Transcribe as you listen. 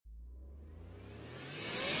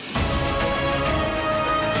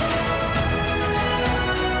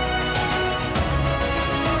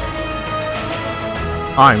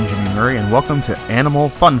I'm Jimmy Murray, and welcome to Animal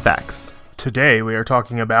Fun Facts. Today we are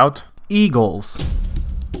talking about eagles.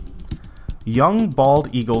 Young bald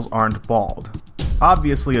eagles aren't bald.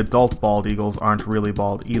 Obviously, adult bald eagles aren't really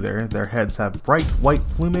bald either. Their heads have bright white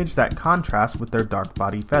plumage that contrasts with their dark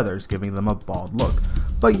body feathers, giving them a bald look.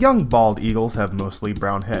 But young bald eagles have mostly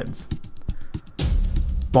brown heads.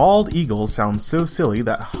 Bald eagles sound so silly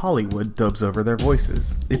that Hollywood dubs over their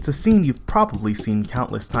voices. It's a scene you've probably seen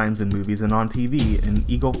countless times in movies and on TV. An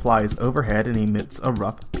eagle flies overhead and emits a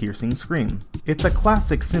rough, piercing scream. It's a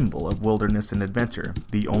classic symbol of wilderness and adventure.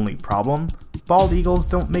 The only problem? Bald eagles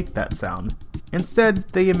don't make that sound. Instead,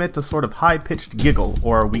 they emit a sort of high-pitched giggle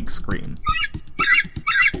or a weak scream.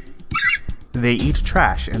 They eat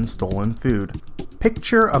trash and stolen food.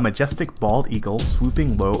 Picture a majestic bald eagle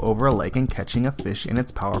swooping low over a lake and catching a fish in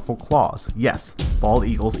its powerful claws. Yes, bald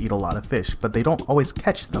eagles eat a lot of fish, but they don't always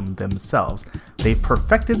catch them themselves. They've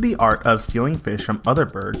perfected the art of stealing fish from other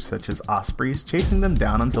birds, such as ospreys, chasing them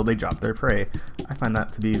down until they drop their prey. I find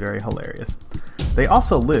that to be very hilarious. They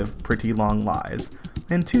also live pretty long lives.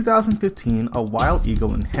 In 2015, a wild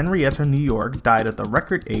eagle in Henrietta, New York died at the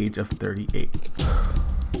record age of 38.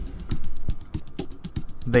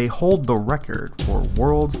 They hold the record for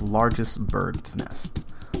world's largest bird's nest.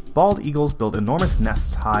 Bald eagles build enormous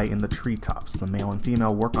nests high in the treetops. The male and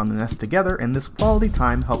female work on the nest together, and this quality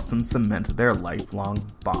time helps them cement their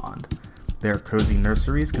lifelong bond. Their cozy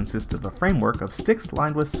nurseries consist of a framework of sticks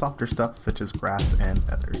lined with softer stuff such as grass and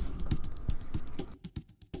feathers.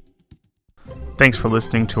 Thanks for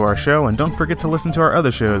listening to our show, and don't forget to listen to our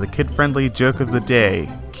other show, the kid-friendly joke of the day,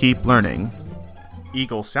 Keep Learning.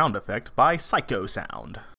 Eagle sound effect by Psycho Sound.